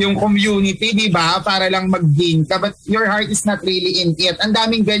yung community, di ba? Para lang mag-gain ka. But your heart is not really in it. Ang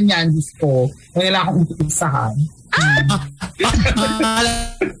daming ganyan, gusto. Kaya nila akong utusahan.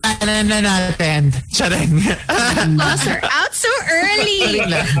 Alam na natin. Charing. Are out so early.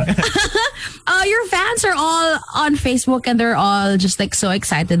 Your fans are all on Facebook and they're all just like so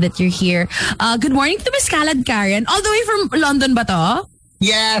excited that you're here. Good morning to Miss Khaled Karen. All the way from London ba to?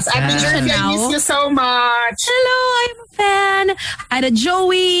 Yes, I miss you so much. Hello, I'm a fan. Hi to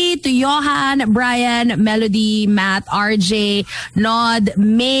Joey, to Johan, Brian, Melody, Matt, RJ, Nod,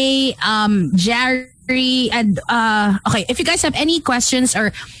 May, Jerry, and okay, if you guys have any questions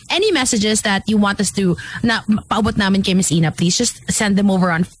or any messages that you want us to paabot namin kay Miss Ina, please just send them over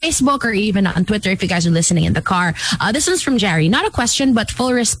on Facebook or even on Twitter if you guys are listening in the car. This one's from Jerry. Not a question, but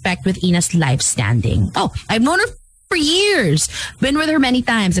full respect with Ina's life standing. Oh, I've known her for years. Been with her many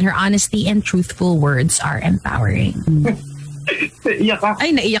times, and her honesty and truthful words are empowering. Iyak ka.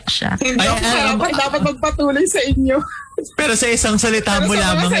 Ay, naiyak siya. Dapat magpatuloy sa inyo. Pero sa isang salita mo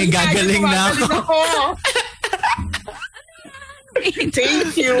lamang ay gagaling na ako.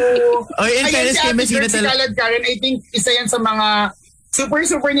 Thank you. In fairness kay Miss Ina talaga, Karen, I think isa yan sa mga super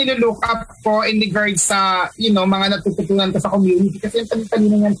nilulook up ko in regards sa, you know, mga natututunan ko sa community. Kasi yung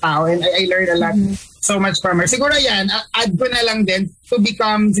talino niyang tao and I learned a lot so much from her. Siguro yan, add ko na lang din to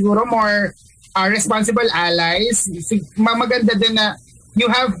become siguro more responsible allies. Maganda din na you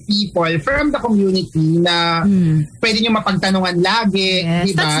have people from the community na pwede nyo mapagtanungan lagi.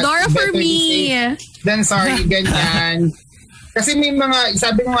 Yes, diba? That's Dora for me. Then sorry, ganyan. Kasi may mga,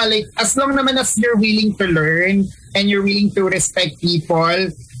 sabi ko nga, like, as long naman as you're willing to learn and you're willing to respect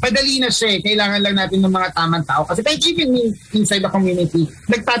people, madali na siya. Kailangan lang natin ng mga tamang tao. Kasi kahit even inside the community,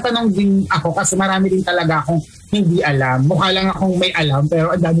 nagtatanong din ako kasi marami din talaga akong hindi alam. Mukha lang akong may alam,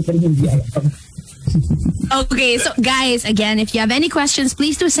 pero ang dami pa rin hindi alam. Okay, so guys, again, if you have any questions,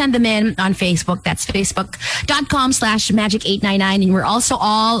 please do send them in on Facebook. That's facebook.com/magic899. And we're also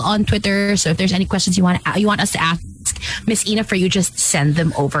all on Twitter. So if there's any questions you want us to ask Miss Ina for you, just send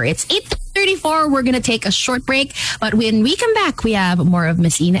them over. It's 8:34. We're going to take a short break. But when we come back, we have more of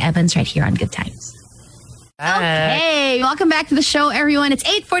Miss Ina Evans right here on Good Times. Okay, welcome back to the show, everyone. It's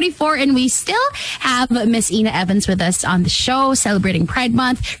 8:44 and we still have Miss Ina Evans with us on the show, celebrating Pride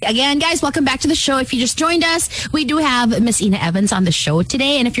Month. Again, guys, welcome back to the show. If you just joined us, we do have Miss Ina Evans on the show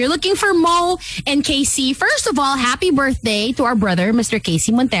today. And if you're looking for Mo and Casey, first of all, happy birthday to our brother, Mr.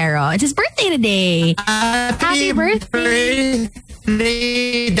 Casey Montero. It's his birthday today. Happy birthday,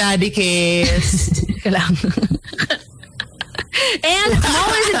 Daddy Case. And Mo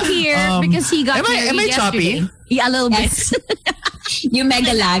isn't here because he got married am I yesterday. choppy? Yeah, a little bit. You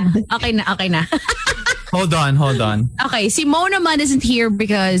mega lagged. Okay na. Hold on. Okay, si Mo naman isn't here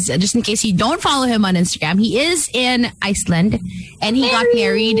because, just in case you don't follow him on Instagram, he is in Iceland and he got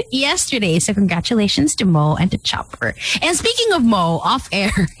married yesterday. So congratulations to Mo and to Chopper. And speaking of Mo, off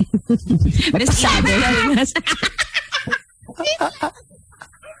air,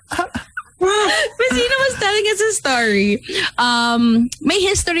 Miss Ina was telling us a story. May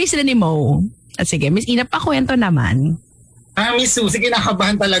history sila ni Mo. Sige, Miss Ina, pakwento naman. Miss Susie,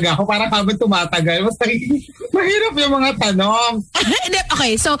 kinakabahan talaga ako. Parang habang tumatagal. Basta mahirap yung mga tanong.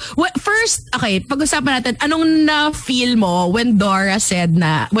 Okay, so first, pag-usapan natin, anong na-feel mo when Dora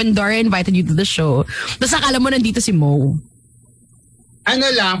invited you to the show? Tapos akala mo nandito si Mo? Ano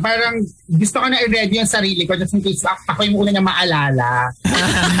lang, parang gusto ko na i-ready yung sarili ko just in case ako yung una niya maalala.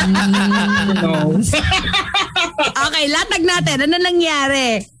 You know? Okay, latag natin. Ano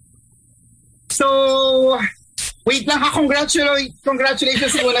nangyari? So, wait lang ha,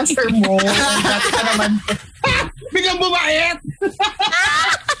 congratulations muna Sir Mo. Dati ka naman. Biglang bumait!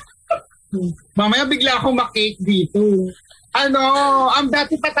 Mamaya bigla akong makake dito. Ang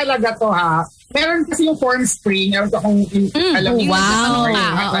dati pa talaga to ha. meron kasi yung Form Spring. Ewan ko kung alam mo.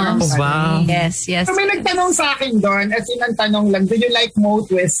 Wow. Yes. So may nagtanong sa akin doon, as in ang tanong lang, do you like Mo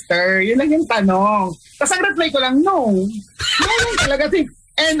Twister? Yun lang yung tanong. Tapos ang reply ko lang, no. No lang talaga.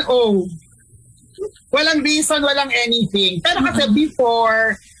 N-O. Walang reason, walang anything. Pero kasi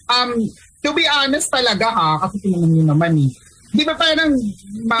before, to be honest talaga kasi tinanong nyo naman Di ba parang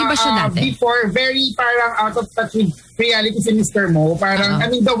before, very parang out of touch with reality si Mr. Mo. Parang,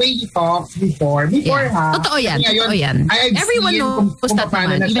 I mean, the way he talks before Totoo yan. Everyone knows that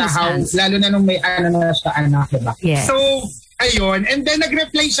naman, even his fans. Lalo na nung may na siya anak, diba? Yes. So, ayun. And then,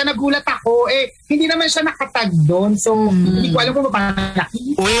 nag-reply siya, nagulat ako. Hindi naman siya nakatag doon. So, hindi ko alam kung paano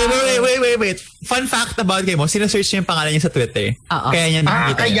nakita. Wait. Fun fact about kay Mo, sinesearch niya yung pangalan niya sa Twitter. Kaya niya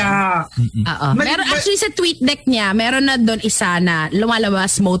nakikita yun. Meron actually sa tweet deck niya, meron na doon isa na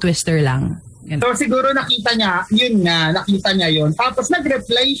lumalabas Mo Twister lang. So, siguro nakita niya yun. Tapos,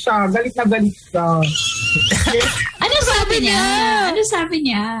 nag-reply siya. Galit na galit siya. Ano sabi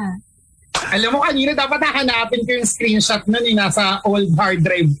niya? Alam mo, kanina dapat hahanapin ko yung screenshot nun nasa old hard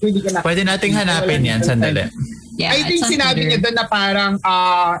drive ko. Pwede nating hanapin yan, sandali. Yeah, I think sinabi niya doon na parang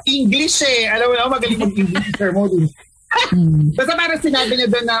English Alam mo, magaling mag-English mo din. Basta parang sinabi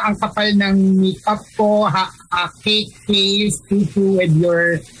niya doon na ang kapal ng makeup ko, cake face, tutu with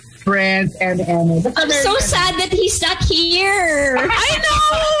your friends, and I'm so sad that he's not here. I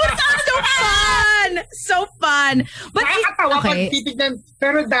know! It's so fun! But nakakatawa pag titignan.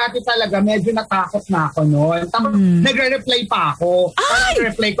 Pero dati talaga, medyo natakot na ako noon. Tapos nagre-reply pa ako.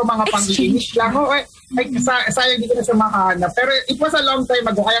 Nagre-reply ko mga pang-English lang. Sayang hindi ko na siya makahanap. Pero it was a long time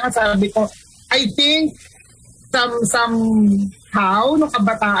ago. Kaya nga sabi ko, I think somehow, nung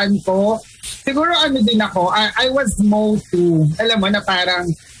kabataan ko, siguro din ako, I was Mo too. Alam mo na parang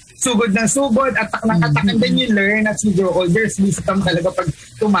sugod ng sugod, atak ng atak, and then you learn as you grow old. There's wisdom talaga pag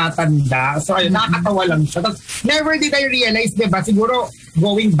tumatanda. So ayun, nakakatawa lang siya. Tapos, never did I realize, diba, siguro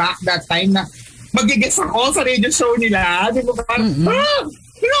going back that time na mag-guest ako sa radio show nila. Di ba parang,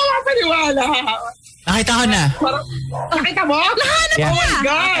 hindi ko makapaniwala. Nakita ko na. Nakita mo? Yeah. Oh my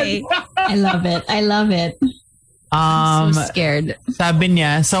God! Okay. I love it. I'm so scared. Sabi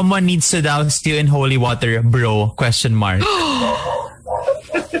niya, someone needs to douse you in holy water, bro, ?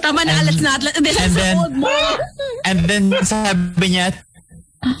 Tama na, let's not. And then sabi niya,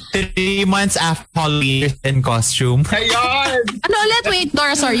 3 months after Halloween in costume. Ayun! Wait,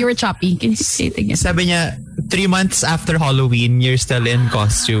 Dora, sorry, you were choppy. Can you say it again? Sabi niya, 3 months after Halloween, you're still in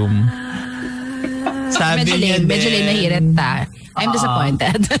costume. Sabi niya medyo lame na hirit ta. I'm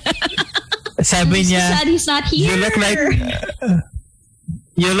disappointed. Sabi niya, sad he's not here.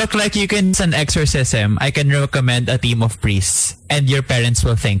 You look like you can do an exorcism. I can recommend a team of priests, and your parents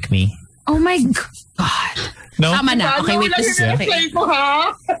will thank me. Oh my God. No? Tama na. Okay, wait. This is okay. Ko,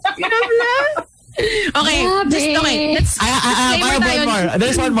 ha? Okay. Let's I have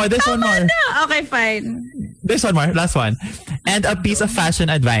one more. There's one more. Okay, fine. There's one more. Last one. And a piece of fashion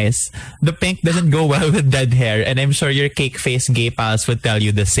advice. The pink doesn't go well with dead hair, and I'm sure your cake face gay pals would tell you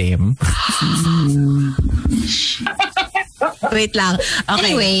the same. Wait lang.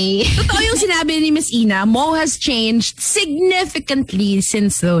 Okay. Anyway. Totoo yung sinabi ni Miss Ina, Mo has changed significantly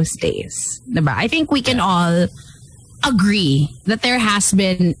since those days. Diba? I think we can all agree that there has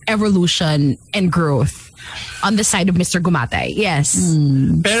been evolution and growth on the side of Mr. Gumatay. Yes.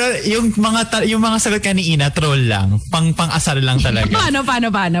 Pero yung mga sagot ka ni Ina, troll lang. Pang-asar lang talaga. Paano?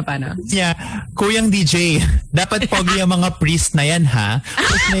 Yeah. Kuyang DJ, dapat pogi yung mga priest na yan, ha?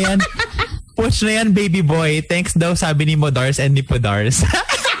 Push na yan, baby boy. Thanks daw, sabi ni Modars and ni Podars.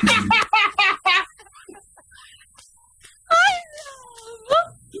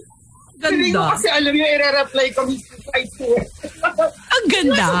 Hindi ko Ganda. kasi alam yung i-reply ko I swear. Ang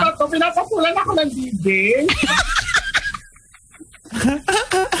ganda. Pinapapulan ako ng DJ.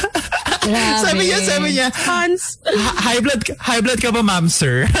 Sabi niya, Hans. high blood ka ba, ma'am,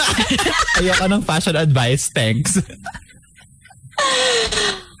 sir? Ayoko ng fashion advice, thanks.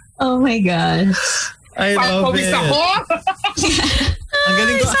 Oh my gosh. I love it. Ako?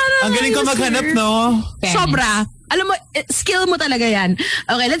 Ang galing ko maghanap, no? Fairness. Sobra. Alam mo, skill mo talaga yan.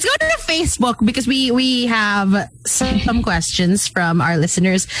 Okay, let's go to the Facebook because we have some questions from our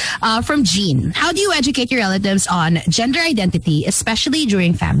listeners. From Jean. How do you educate your relatives on gender identity, especially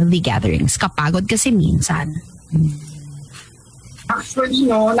during family gatherings? Kapagod kasi minsan. Actually,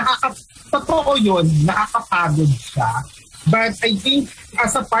 no, totoo yun, nakakapagod siya. But I think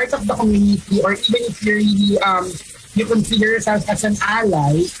as a part of the community, or even if you're really, you consider yourself as an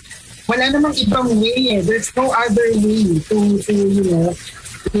ally, wala namang ibang way. There's no other way to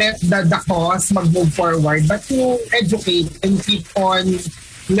let the cause mag-move forward but to educate and keep on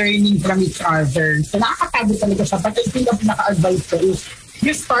learning from each other. So nakakatago talaga siya. But I think ang pinaka-advice ko is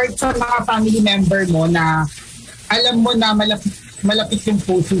you start sa mga family member mo na alam mo na malapit yung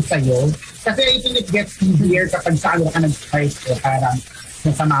puso sa'yo. Kasi I think it gets easier kapag saan ka nag-start ko. Parang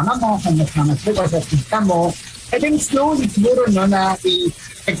sa mama mo, sa mama mo, sa tita mo. And then slowly, siguro no, na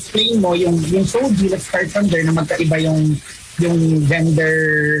i-explain mo yung Soji, let's start from there na magkaiba yung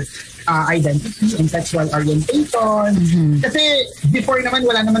gender identity and sexual orientation. Kasi before naman,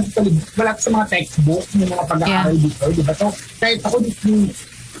 wala sa mga textbook, yung mga pag-aaral dito, di ba? So, kahit ako,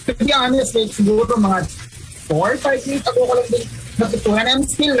 to be honest, like, siguro mga 4-5 years ago ko lang din natutunan. I'm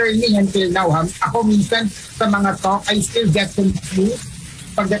still learning until now. Ako minsan sa mga talk, I still get confused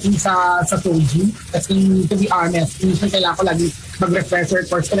pagdating sa Soji. Kasi to be honest, minsan kailangan ko lagi mag-refresher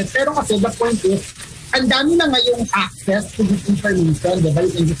course ulit. Pero kasi the point is, ang dami na ngayong access to this information. Diba?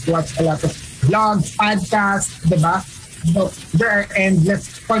 You can just watch a lot of vlogs, podcasts, diba? So, there are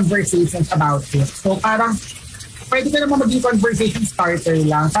endless conversations about it. So parang pwede ka naman maging conversation starter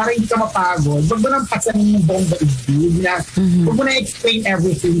lang para hindi ka mapagod. Huwag mo nang pasanin yung buong daigdig na huwag mo na explain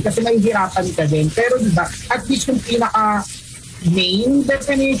everything kasi mahihirapan ka din. Pero diba, at least yung main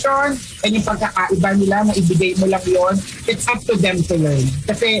definition and yung pagkakaiba nila, maibigay mo lang yon, it's up to them to learn.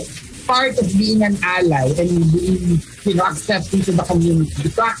 Kasi part of being an ally and being, accepting to the community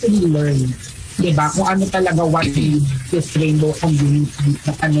is to actually learn. Diba? Kung ano talaga what is this rainbow community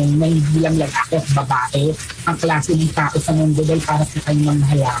na hindi lang ako at babae, ang klase ng tao sa mundo dahil para sa kanyang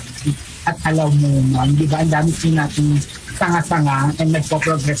halaman. At alam mo naman, diba? Ang dami natin sanga-sanga and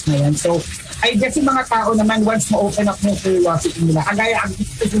nagpo-progress na yan. So, I guess yung mga tao naman, once ma-open up yung curiosity nila, kagaya ang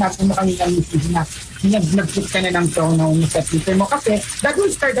sinabi mo kanina na nag-put ka na ng pronoun sa Twitter mo kasi that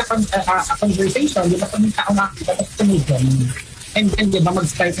will start a conversation. Di ba kung yung tao nakita at tumigyan? And then, di ba,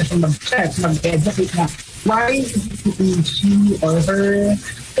 mag-start na siya mag-check, mag-educate na why is it she or her?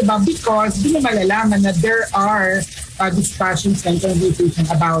 Diba? Because di mo malalaman na there are discussions and conversations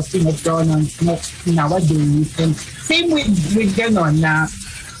about pronouns nowadays. And same with ganon na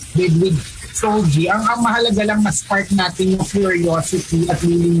with Soji, ang mahalaga lang ma-spark natin yung curiosity at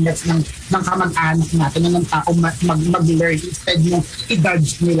willingness ng kamag-anak natin ng tao mag-learn instead yung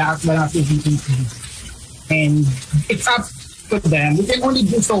i-dodge nila at wala thinking. And it's up to them. We can only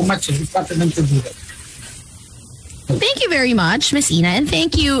do so much. It's up to them to do it. Thank you very much, Miss Ina. And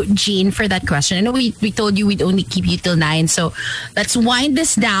thank you, Jean, for that question. I know we told you we'd only keep you till 9. So let's wind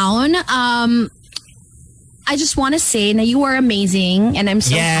this down. I just want to say that you are amazing and I'm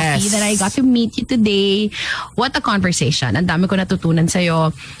so happy that I got to meet you today. What a conversation. Ang dami ko natutunan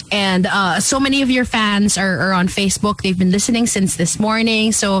sa'yo. And so many of your fans are on Facebook. They've been listening since this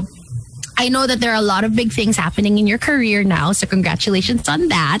morning. So I know that there are a lot of big things happening in your career now. So congratulations on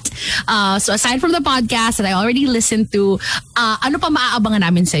that. So aside from the podcast that I already listened to, ano pa maaabangan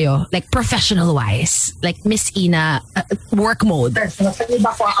namin sa'yo? Like professional-wise? Like Miss Ina, work mode? Saan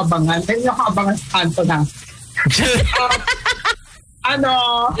ba ko aabangan? Saan niyo ako aabangan sa kanto ng so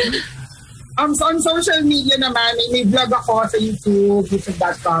on social media naman, may vlog ako sa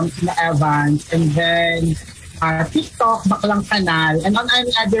youtube.com, Ina Evans, and then TikTok, Baklang Kanal, and on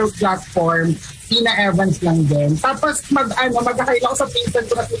any other platform, Ina Evans lang din. Tapos magkakaila ko sa pinsan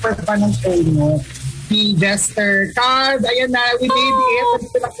ko na super fan ng show mo, si Jester Card, ayan na, we made it.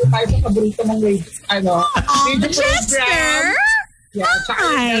 Dito na po tayo sa paborito ng radio Jester! Yeah,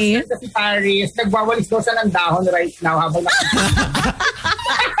 tsaka yung si Paris, nagwawalis daw sa ng dahon right now habang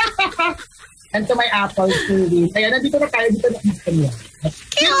and to my Apple TV. Kaya nandito na tayo, dito na kami.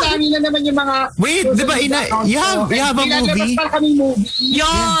 Yung dami na naman yung mga... Wait, di ba, Ina, you have a movie? Nilalabas pa kaming movie.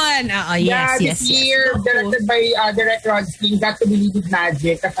 Yun! Yes. This year, directed by Direct Rodstein, Got to Believe with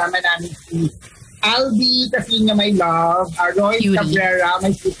Magic. Kasama namin si Albi, Casino My Love, Roy Cabrera,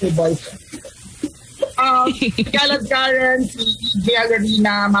 my future boyfriend. Galad Karen, si EJ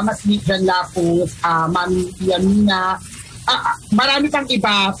Alarina, Mama Smith Jan Lapus, Mami Yamina, marami pang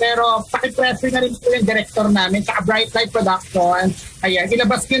iba, pero pakiprefer na rin po yung director namin sa Bright Light Productions. Ayan,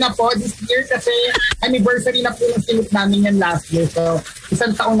 ilabas ko na po this year kasi anniversary na po yung sinip namin yan last year. So,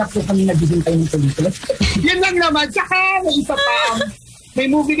 isang taon na po kami naghihintay ng pelikula. Yun lang naman. Tsaka, may isa pa, may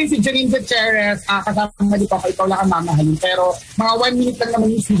movie din si Janine Gutierrez, kasama di pa ako, ikaw lang ang mamahalin. Pero mga 1 minute lang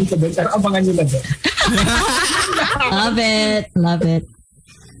naman yung CD ko doon, pero abangan nyo na doon. Love it.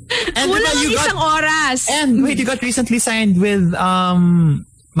 And wala lang isang oras. And wait, you got recently signed with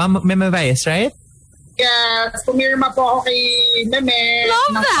Meme Vice, right? Yes, pumirma po ako kay Meme.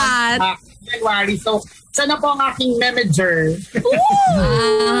 Love that! January. So, sana po ang aking manager.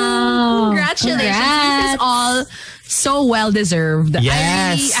 Wow! Congratulations. This is all So well deserved.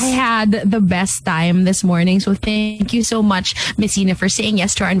 Yes. I had the best time this morning. So thank you so much, Miss Ina, for saying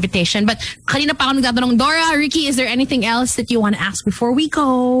yes to our invitation. But kanina pa ako nagtatanong, Dora, Ricky, is there anything else that you want to ask before we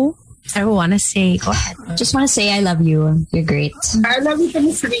go? I want to say, go ahead. Just want to say I love you. You're great. I love you to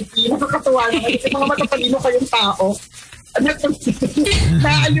Miss Ricky. Nakakatuwa naman. Kasi mga matatalino kayong tao.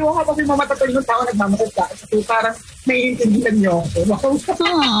 Naaliw ako pag yung mga matatalinong tao nagmamakita. Kasi parang naiintindihan niyo ako.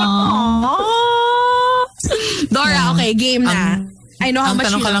 Dora, okay, game na. I know how much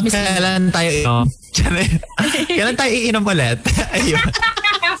you love Miss Ina. Kailan tayo inom? Kailan tayo iinom ulit? Ayun.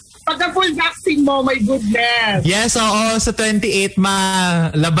 Pagka full vaccine mo, my goodness. Yes, oo. Sa 28,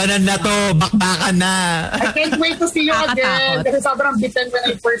 labanan na to. Bakbakan na. I can't wait to see you again. Kasi sobrang bitin when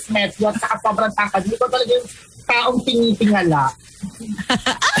I first met you. At saka sobrang takad. Hindi ko talaga yung taong tingitingala.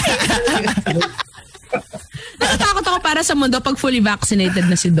 Natatakot ako para sa mundo pag fully vaccinated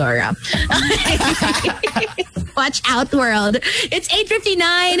na si Dora. Watch out, world. It's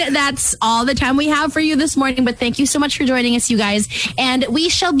 8:59. That's all the time we have for you this morning. But thank you so much for joining us, you guys. And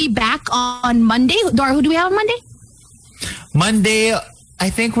we shall be back on Monday. Dora, who do we have on Monday? Monday, I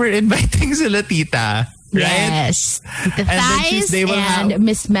think we're inviting sila Tita. Right? Yes. Tita Thais and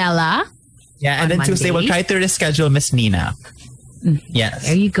Miss Mela. Yeah, and then Monday. Tuesday we'll try to reschedule Miss Nina. Yes.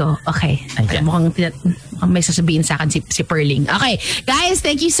 There you go. Okay. Mukhang may sasabihin sa akin si Perling. Okay. Guys,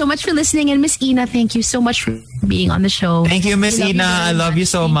 thank you so much for listening. And Miss Ina, thank you so much for being on the show. Thank you, Miss Ina. I love you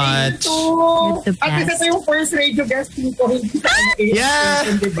so much. You're the best. At ito yung first radio guesting ko. Hindi sa Yeah.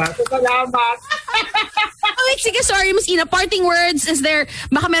 Diba? So, salamat. Oh, wait, sige, sorry, Miss Ina. Parting words, is there,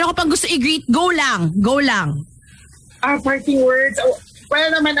 baka meron ka pang gusto i-greet? Go lang. Go lang. Parting words. Well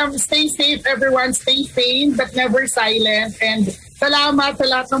naman, stay safe everyone. Stay sane but never silent. And salamat sa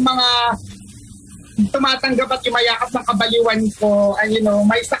lahat ng mga tumatanggap at yumayakap ng kabaliwan ko. And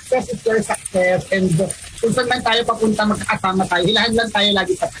my success is your success. And kung saan man tayo papunta, magkakasama tayo. Hilahan lang tayo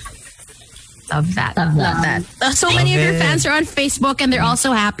lagi sa tayo. Love that. Love that. So many of your fans are on Facebook and they're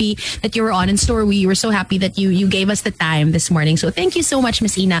also happy that you were on in store. We were so happy that you gave us the time this morning. So thank you so much,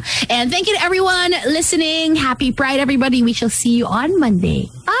 Miss Ina. And thank you to everyone listening. Happy Pride, everybody. We shall see you on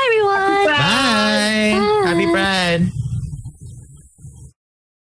Monday. Bye, everyone. Bye. Happy Pride.